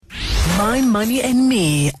My Money and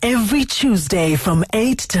Me, every Tuesday from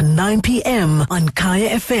 8 to 9 p.m. on Kaya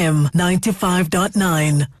FM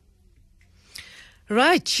 95.9.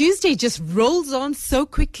 Right, Tuesday just rolls on so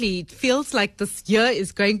quickly. It feels like this year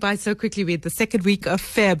is going by so quickly. We're the second week of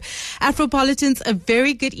Feb. Afropolitans, a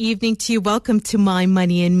very good evening to you. Welcome to My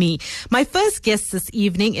Money and Me. My first guest this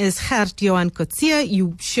evening is Gert-Johan Coetzee.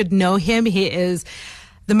 You should know him. He is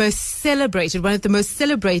one of the most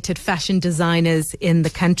celebrated fashion designers in the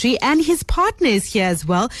country. And his partner is here as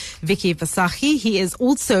well, Vicky Visagie. He is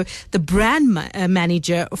also the brand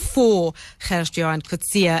manager for Gert-Johan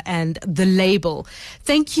Coetzee and the label.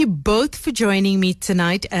 Thank you both for joining me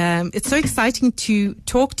tonight. It's so exciting to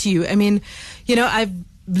talk to you. I mean, I've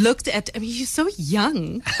looked at, you're so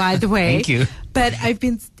young, by the way. Thank you. But I've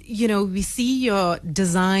been, we see your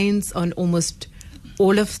designs on almost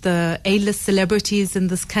all of the A-list celebrities in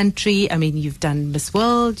this country. I mean, you've done Miss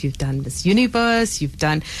World, you've done Miss Universe, you've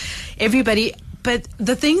done everybody. But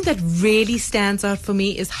the thing that really stands out for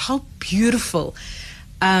me is how beautiful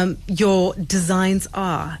your designs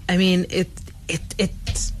are. I mean, it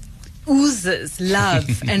oozes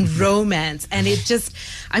love and romance. And it just,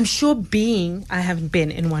 I'm sure I haven't been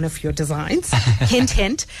in one of your designs, hint,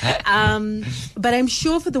 hint. But I'm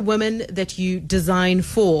sure for the women that you design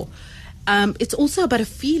for, it's also about a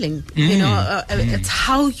feeling, it's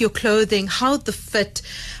how your clothing, how the fit,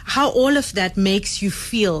 how all of that makes you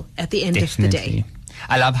feel at the end of the day.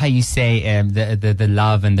 I love how you say the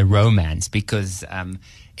love and the romance, because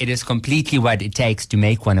it is completely what it takes to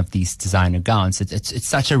make one of these designer gowns. It's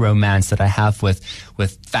such a romance that I have with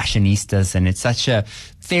fashionistas, and it's such a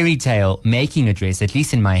fairy tale making a dress, at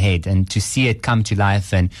least in my head, and to see it come to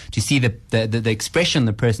life and to see the expression on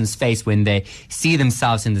the person's face when they see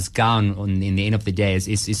themselves in this gown in the end of the day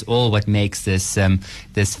is all what makes this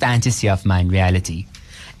fantasy of mine reality.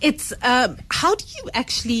 It's how do you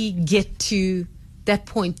actually get to that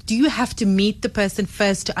point? Do you have to meet the person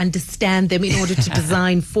first to understand them in order to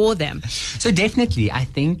design for them? So definitely, I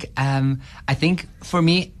think for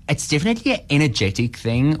me, it's definitely an energetic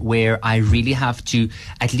thing where I really have to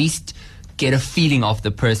at least get a feeling of the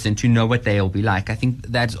person to know what they'll be like. I think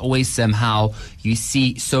that's always how you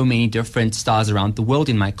see so many different stars around the world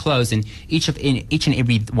in my clothes, and each and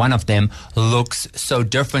every one of them looks so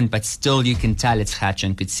different, but still you can tell it's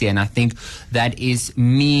Gert-Johan Coetzee. And I think that is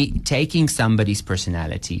me taking somebody's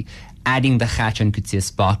personality, adding the Gert-Johan Coetzee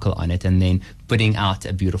sparkle on it, and then putting out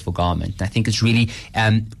a beautiful garment. I think it's really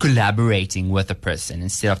collaborating with a person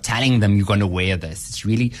instead of telling them you're going to wear this. It's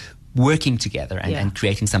really working together and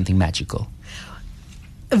creating something magical.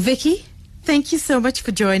 Vicky, thank you so much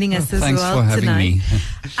for joining us as thanks well for having tonight. Me.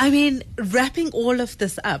 I mean, wrapping all of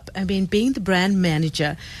this up, being the brand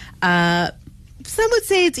manager, some would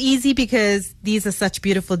say it's easy because these are such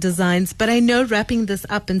beautiful designs, but I know wrapping this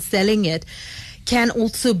up and selling it can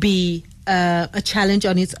also be a challenge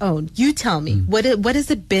on its own. You tell me, what has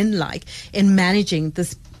it been like in managing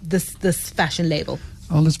this fashion label?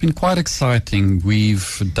 Well, it's been quite exciting.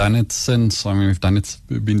 We've done it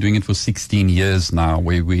we've been doing it for 16 years now,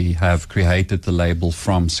 where we have created the label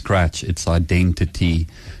from scratch, its identity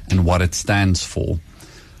and what it stands for.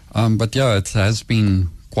 But yeah, it has been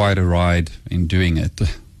quite a ride in doing it.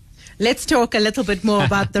 Let's talk a little bit more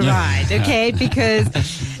about the ride, okay? Because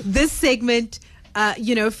this segment,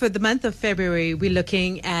 for the month of February, we're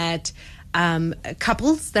looking at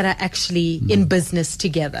couples that are actually in business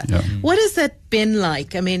together. Yeah. What has that been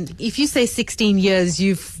like? I mean, if you say 16 years,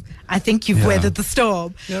 I think you've weathered the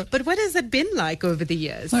storm. Yeah. But what has it been like over the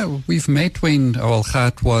years? No, we've met when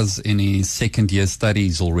Gert was in his second year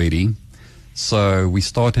studies already. So we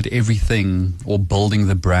started everything or building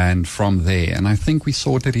the brand from there. And I think we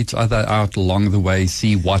sorted each other out along the way,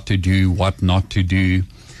 see what to do, what not to do,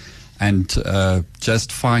 and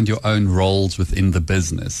just find your own roles within the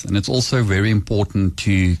business. And it's also very important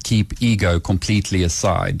to keep ego completely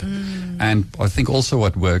aside. And I think also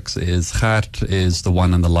what works is Gert is the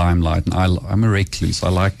one in the limelight, and I'm a recluse. I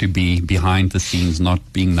like to be behind the scenes, not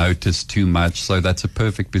being noticed too much. So that's a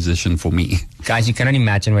perfect position for me. Guys, you cannot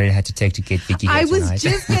imagine what it had to take to get Vicky here I was tonight.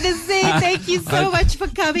 just going to say thank you so much for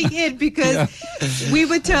coming in, because we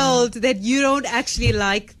were told that you don't actually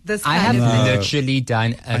like this I kind have of thing. literally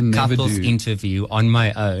done a couples interview on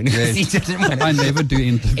my own. Yes. I never do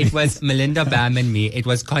interviews. It was Melinda Bam and me. It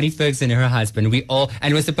was Connie Ferguson and her husband. And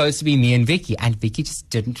it was supposed to be me and Vicky. And Vicky just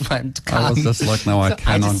didn't want to come. I was just like, no, I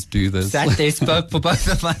cannot do this. Sat there, spoke for both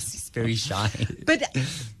of us. He's very shy. But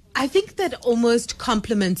I think that almost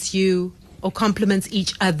compliments you or complements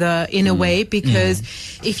each other in a way, because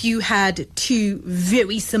if you had two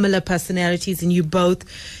very similar personalities and you both,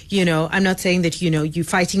 I'm not saying that, you're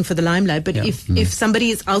fighting for the limelight, but if somebody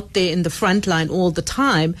is out there in the front line all the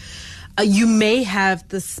time, you may have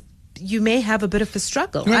a bit of a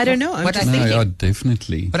struggle. I don't know. I'm just thinking. Yeah,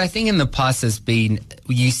 definitely. But I think in the past has been,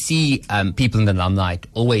 you see people in the limelight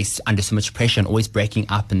always under so much pressure and always breaking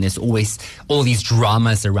up, and there's always all these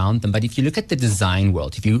dramas around them. But if you look at the design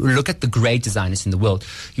world, if you look at the great designers in the world,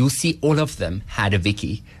 you'll see all of them had a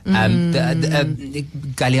Vicky.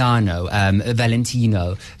 Galliano,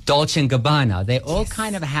 Valentino, Dolce & Gabbana, they all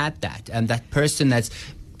kind of had that. That person that's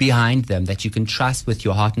behind them that you can trust with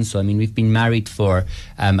your heart and soul. I mean, we've been married for,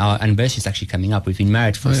 our anniversary is actually coming up. We've been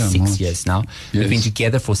married for 6 years now. Yes. We've been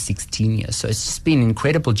together for 16 years. So it's just been an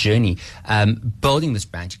incredible journey, building this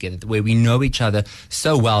brand together where we know each other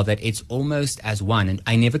so well that it's almost as one. And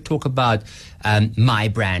I never talk about my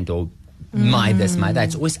brand or my this, my that.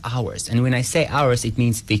 It's always ours. And when I say ours, it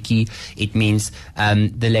means Vicky. It means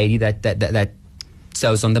the lady that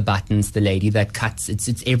sews on the buttons, the lady that cuts.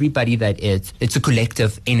 It's everybody it's a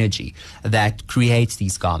collective energy that creates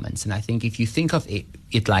these garments. And I think if you think of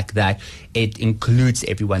it like that, it includes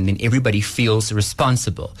everyone, then everybody feels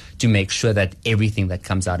responsible to make sure that everything that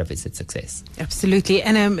comes out of it is a success. Absolutely.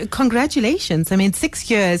 And congratulations. I mean, 6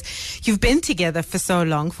 years, you've been together for so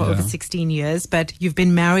long, for over 16 years, but you've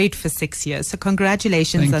been married for 6 years. So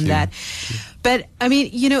congratulations on that. But I mean,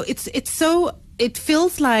 it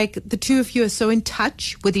feels like the two of you are so in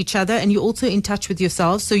touch with each other, and you're also in touch with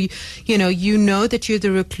yourselves. So you know that you're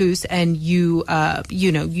the recluse, and you're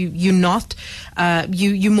not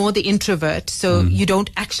you're more the introvert. So you don't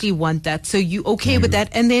actually want that. So you okay with that,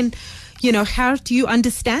 and then how do you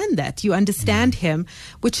understand that? You understand him,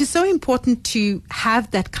 which is so important to have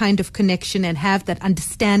that kind of connection and have that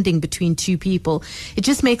understanding between two people. It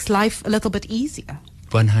just makes life a little bit easier.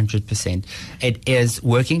 100%. It is,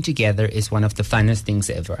 working together is one of the funnest things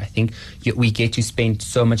ever. I think we get to spend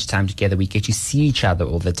so much time together. We get to see each other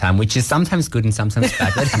all the time, which is sometimes good and sometimes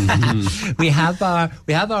bad. But we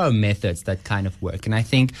have our methods that kind of work. And I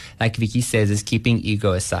think, like Vicky says, is keeping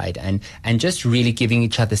ego aside and just really giving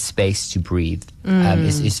each other space to breathe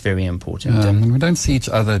is very important. We don't see each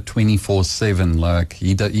other 24/7. Like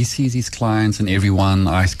he sees his clients and everyone.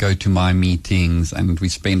 I go to my meetings and we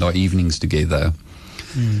spend our evenings together.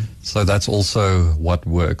 So that's also what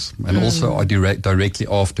works. And also directly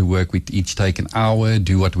after work, we each take an hour,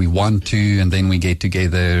 do what we want to, and then we get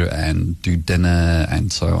together and do dinner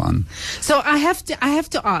and so on. So I have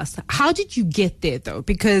to ask, how did you get there though?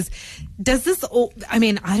 Because does this all, I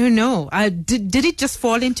mean, I don't know. Did it just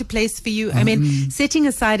fall into place for you? I mean, setting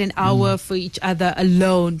aside an hour for each other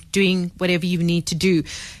alone, doing whatever you need to do.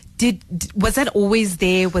 Was that always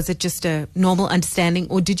there? Was it just a normal understanding,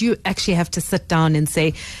 or did you actually have to sit down and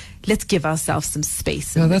say, let's give ourselves some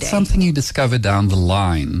space? That's something you discover down the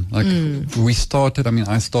line. Like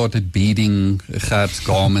I started beading Gert's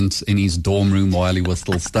garments in his dorm room while he was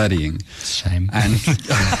still studying. Shame. And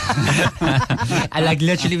I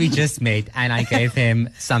literally we just met and I gave him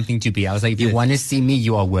something to be. I was like, if you want to see me,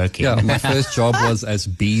 you are working. Yeah, my first job was as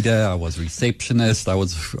beader. I was receptionist.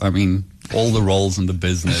 All the roles in the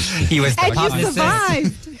business. He was the and you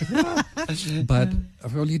survived. But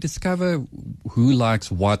you discover who likes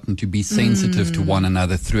what, and to be sensitive to one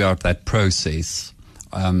another throughout that process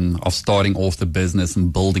of starting off the business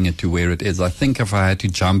and building it to where it is. I think if I had to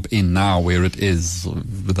jump in now where it is,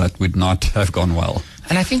 that would not have gone well.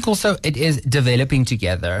 And I think also it is developing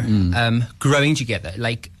together, growing together.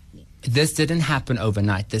 Like, this didn't happen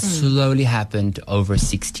overnight. This slowly happened over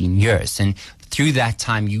 16 years. And through that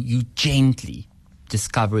time, you gently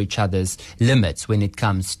discover each other's limits when it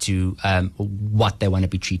comes to what they want to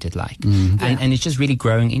be treated like. And it's just really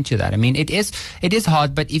growing into that. I mean, it is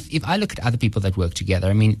hard, but if I look at other people that work together,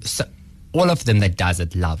 I mean, all of them that does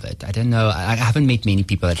it love it. I don't know. I haven't met many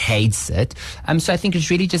people that hates it. So I think it's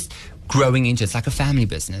really just growing into it. It's like a family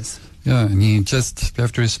business. Yeah, and you just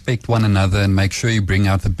have to respect one another and make sure you bring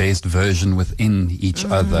out the best version within each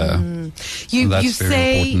other. You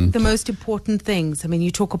say important. The most important things. I mean, you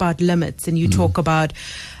talk about limits and you talk about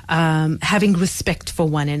having respect for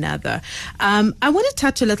one another. I want to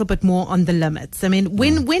touch a little bit more on the limits. I mean,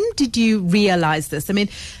 when did you realize this? I mean,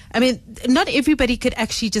 not everybody could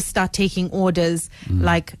actually just start taking orders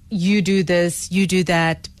like you do this, you do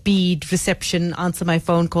that, bead, reception, answer my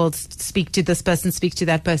phone calls, speak to this person, speak to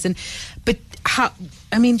that person. But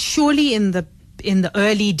surely in the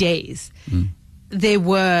early days, there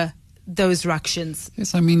were those ructions?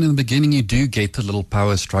 Yes, I mean, in the beginning, you do get the little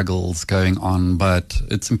power struggles going on, but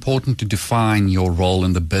it's important to define your role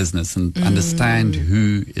in the business and understand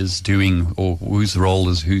who is doing or whose role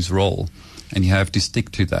is whose role. And you have to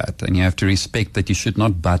stick to that. And you have to respect that you should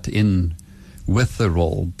not butt in with the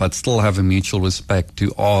role, but still have a mutual respect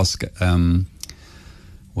to ask,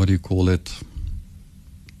 what do you call it?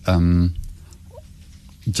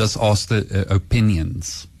 Just ask the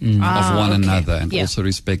opinions of one another, and also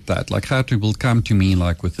respect that. Like Gert will come to me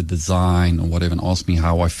like with a design or whatever and ask me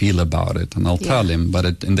how I feel about it, and I'll tell him,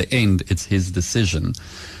 but in the end it's his decision.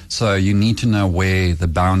 So you need to know where the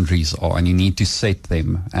boundaries are, and you need to set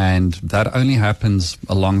them, and that only happens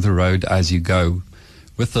along the road as you go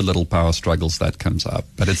with the little power struggles that comes up.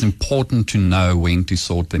 But it's important to know when to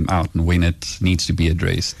sort them out and when it needs to be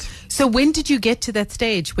addressed. So when did you get to that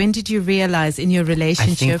stage? When did you realize in your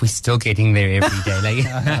relationship? I think we're still getting there every day. Like,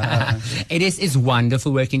 it's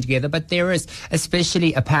wonderful working together, but there is,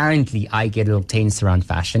 especially apparently, I get a little tense around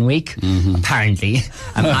Fashion Week. Apparently.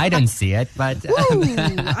 I don't see it, but...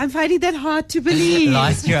 I'm finding that hard to believe.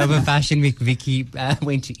 Last year over Fashion Week, Vicky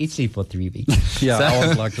went to Italy for 3 weeks. Yeah, so, I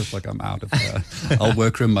was like, just like, I'm out of here. I'll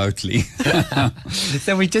work remotely.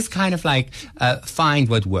 So we just kind of like find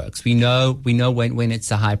what works. We know when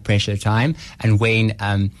it's a high pressure time, and when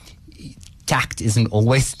tact isn't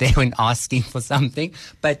always there when asking for something,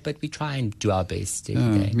 but we try and do our best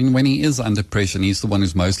every day. I mean, when he is under pressure, and he's the one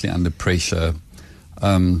who's mostly under pressure,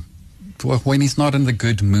 when he's not in the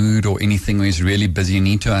good mood or anything, or he's really busy, you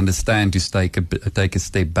need to understand to take a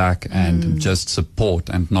step back and just support,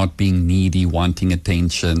 and not being needy, wanting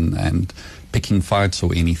attention and picking fights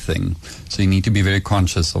or anything. So you need to be very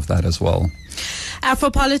conscious of that as well.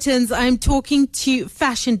 Afropolitans, I'm talking to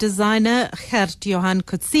fashion designer Gert-Johan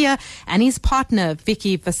Coetzee and his partner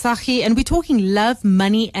Vicky Visagie, and we're talking love,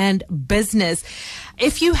 money and business.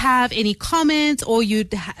 If you have any comments or you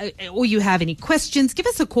have any questions, give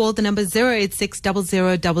us a call. The number is 086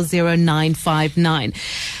 00 959.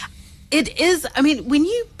 It is, I mean, when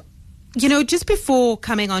you know, just before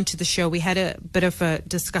coming onto the show, we had a bit of a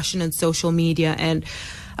discussion on social media, and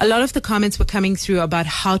a lot of the comments were coming through about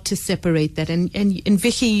how to separate that. And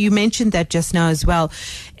Vicky, you mentioned that just now as well,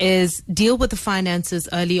 is deal with the finances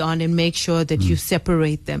early on and make sure that you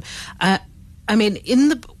separate them. I mean,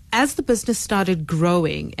 as the business started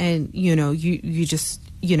growing and, you know, you just,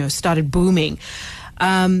 you know, started booming,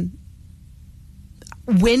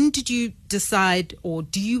 when did you decide, or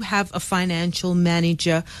do you have a financial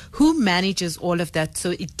manager who manages all of that so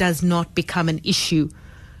it does not become an issue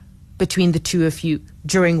between the two of you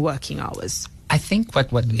during working hours? I think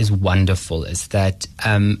what is wonderful is that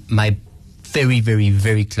my very, very,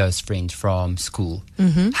 very close friend from school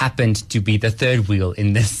happened to be the third wheel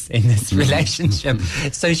in this relationship.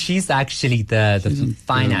 So she's actually the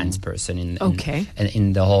finance person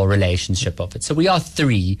in the whole relationship of it. So we are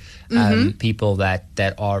three people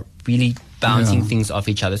that are really bouncing things off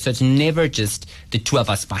each other. So it's never just the two of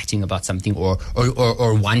us fighting about something or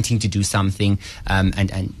wanting to do something.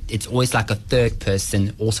 And it's always like a third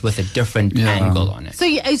person also with a different angle on it. So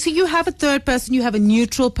you have a third person, you have a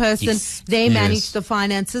neutral person. Yes. They manage the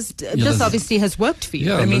finances. This obviously has worked for you.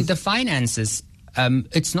 Yeah, I mean, the finances,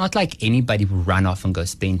 it's not like anybody will run off and go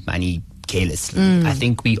spend money carelessly. I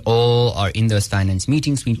think we all are in those finance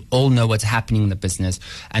meetings. We all know what's happening in the business,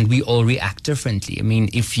 and we all react differently. I mean,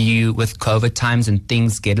 if you, with COVID times and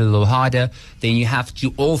things get a little harder, then you have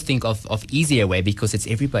to all think of easier way, because it's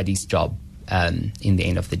everybody's job in the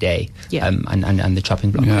end of the day, and the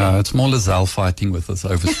chopping block. Yeah, it's more Lazelle fighting with us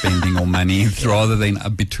overspending or money rather than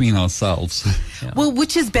between ourselves. Well,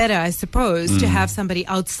 which is better, I suppose, to have somebody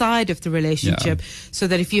outside of the relationship, so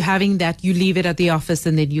that if you're having that, you leave it at the office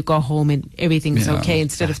and then you go home and everything's okay,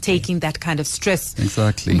 instead of taking that kind of stress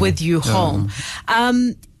with you home.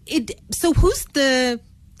 So who's the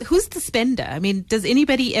spender? I mean, does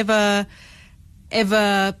anybody ever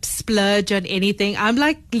splurge on anything? I'm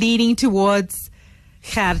like leaning towards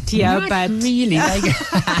Gert here, but really. Like,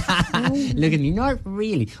 look at me, not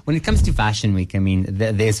really. When it comes to Fashion Week, I mean,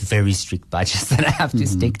 there's very strict budgets that I have to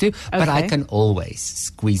stick to, but I can always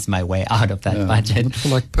squeeze my way out of that budget. But for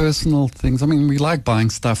like personal things, I mean, we like buying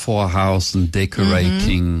stuff for our house and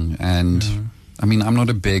decorating, and I mean, I'm not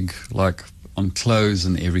a big like on clothes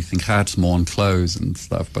and everything. Gert's more on clothes and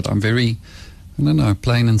stuff, but I'm very, I don't know,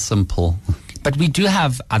 plain and simple. But we do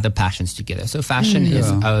have other passions together. So fashion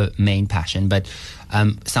is our main passion, but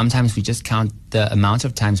sometimes we just count the amount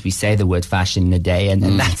of times we say the word fashion in a day, and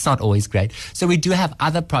that's not always great. So we do have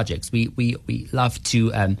other projects. We love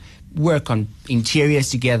to work on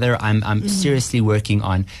interiors together. I'm seriously working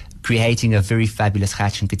on creating a very fabulous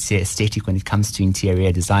Gert-Johan Coetzee aesthetic when it comes to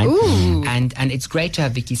interior design. And it's great to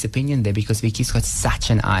have Vicky's opinion there, because Vicky's got such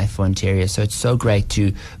an eye for interior. So it's so great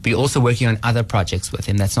to be also working on other projects with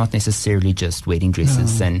him that's not necessarily just wedding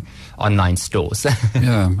dresses and online stores.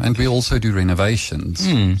 Yeah, and we also do renovations.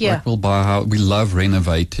 Yeah. Like we love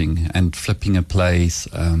renovating and flipping a place.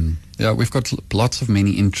 Yeah, we've got lots of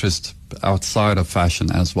many interests outside of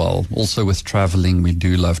fashion as well. Also with traveling, we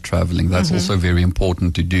do love traveling. That's also very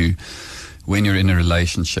important to do when you're in a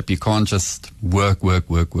relationship. You can't just work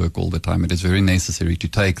all the time. It is very necessary to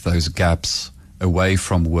take those gaps away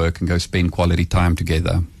from work and go spend quality time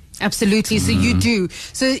together. Absolutely. So you do.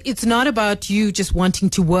 So it's not about you just wanting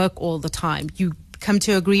to work all the time. You come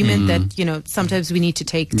to agreement that, you know, sometimes we need to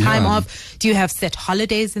take time off. Do you have set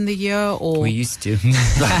holidays in the year, or? We used to.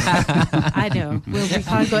 I know. Well, we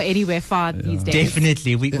can't go anywhere far these days.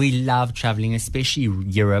 Definitely. We love traveling, especially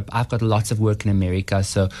Europe. I've got lots of work in America,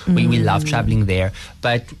 so we love traveling there.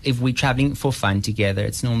 But if we're traveling for fun together,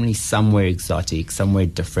 it's normally somewhere exotic, somewhere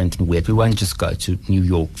different and weird. We won't just go to New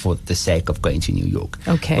York for the sake of going to New York.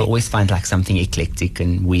 Okay. We'll always find like something eclectic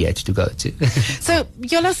and weird to go to. So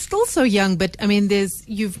you're still so young, but I mean,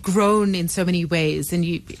 you've grown in so many ways, and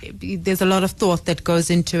there's a lot of thought that goes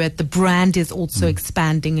into it. The brand is also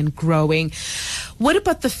expanding and growing. What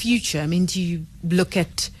about the future? I mean, do you look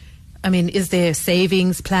at, is there a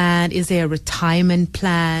savings plan? Is there a retirement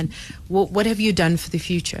plan? What have you done for the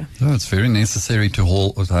future? No, it's very necessary to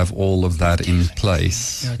have all of that in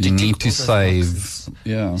place. Yeah, you need to save.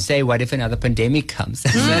 Yeah. Say, what if another pandemic comes?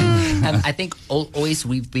 I think always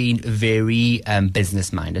we've been very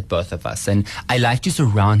business-minded, both of us. And I like to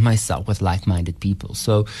surround myself with like-minded people.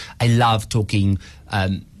 So I love talking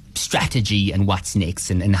strategy and what's next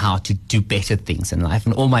and how to do better things in life.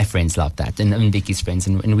 And all my friends love that, and Vicky's friends,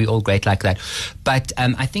 and we're all great like that. But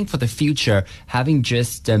I think for the future, having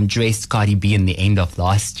just dressed Cardi B in the end of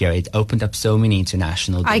last year, it opened up so many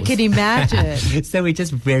international doors. I can imagine. So we're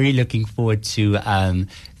just very looking forward to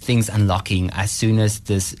things unlocking as soon as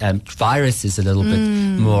this virus is a little bit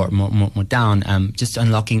more down, just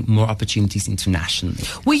unlocking more opportunities internationally.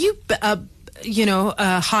 Were you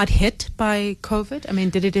hard hit by COVID? I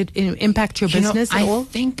mean, did it impact your business at all? I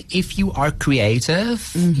think if you are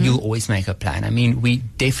creative, you'll always make a plan. I mean, we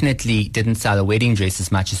definitely didn't sell a wedding dress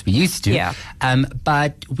as much as we used to. Yeah.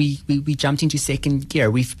 But we jumped into second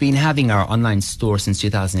gear. We've been having our online store since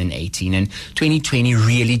 2018, and 2020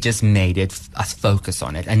 really just made us focus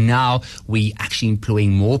on it. And now we actually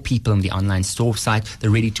employing more people on the online store side.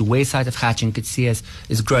 The ready-to-wear side of Gert-Johan Coetzee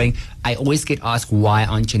is growing. I always get asked, why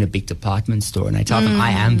aren't you in a big department store? And I tell them, I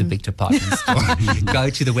am the big department store. Go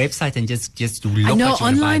to the website and just look I know, what you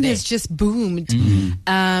online buy has just boomed.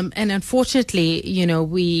 And unfortunately,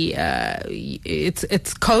 it's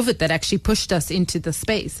COVID that actually pushed us into the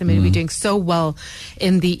space. I mean, we're doing so well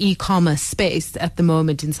in the e-commerce space at the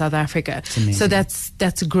moment in South Africa. So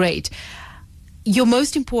that's great. Your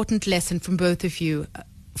most important lesson from both of you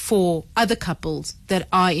for other couples that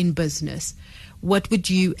are in business, what would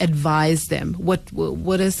you advise them? What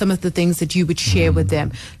are some of the things that you would share with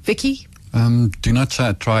them? Vicky? Do not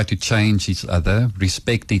try to change each other,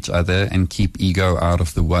 respect each other, and keep ego out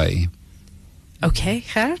of the way. Okay,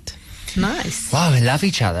 Gert? Nice. Wow, we love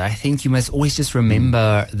each other. I think you must always just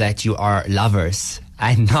remember that you are lovers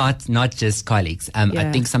and not just colleagues.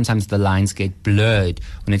 I think sometimes the lines get blurred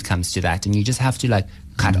when it comes to that, and you just have to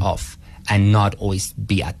cut off and not always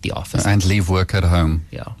be at the office. And leave work at home.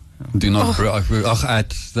 Yeah. Do not at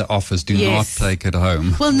the office. Do not take it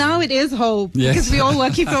home. Well, now it is home because we're all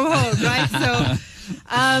working from home, right? So,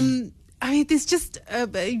 there's just,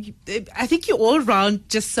 I think you're all around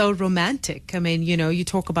just so romantic. I mean, you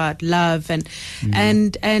talk about love and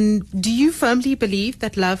do you firmly believe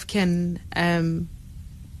that love can,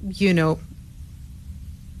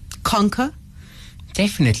 conquer?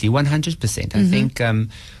 Definitely, 100%. I think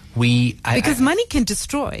because money can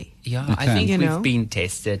destroy. Yeah, I think we've been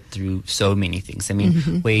tested through so many things. I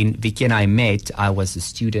mean, when Vicky and I met, I was a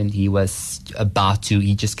student. He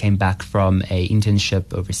just came back from a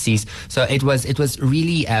internship overseas. So it was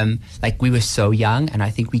really we were so young, and I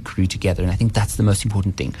think we grew together. And I think that's the most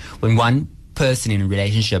important thing. When one person in a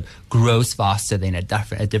relationship grows faster than a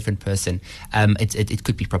different person, it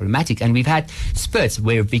could be problematic. And we've had spurts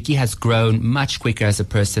where Vicky has grown much quicker as a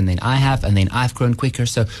person than I have, and then I've grown quicker.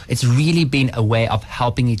 So it's really been a way of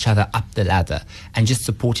helping each other up the ladder and just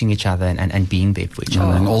supporting each other and being there for each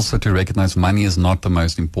other. And also to recognize money is not the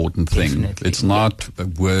most important thing. Definitely. It's not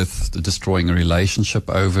worth destroying a relationship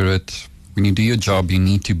over it. When you do your job, you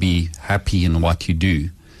need to be happy in what you do.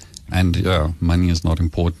 And money is not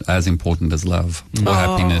as important as love or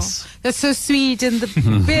happiness. That's so sweet and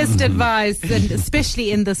the best advice, and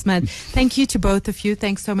especially in this month. Thank you to both of you.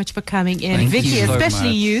 Thanks so much for coming in. Thank Vicky, you so especially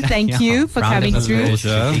much. you. Thank you for coming through.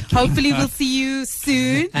 Pleasure. Hopefully we'll see you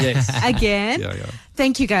soon again. Yeah.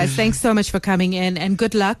 Thank you guys. Thanks so much for coming in, and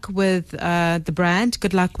good luck with the brand.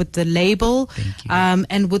 Good luck with the label. Thank you.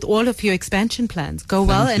 And with all of your expansion plans. Go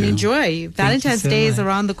well and you. enjoy. Valentine's so Day is much.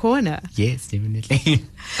 around the corner. Yes, definitely.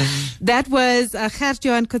 That was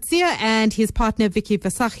Gert-Johan Coetzee and his partner Vicky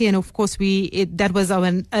Visagie, and of course that was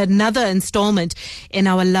another installment in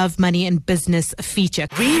our Love, Money and Business feature.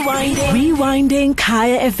 Rewinding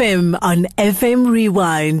Kaya FM on FM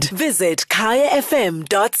Rewind. Visit kayafm.co.za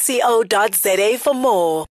for more.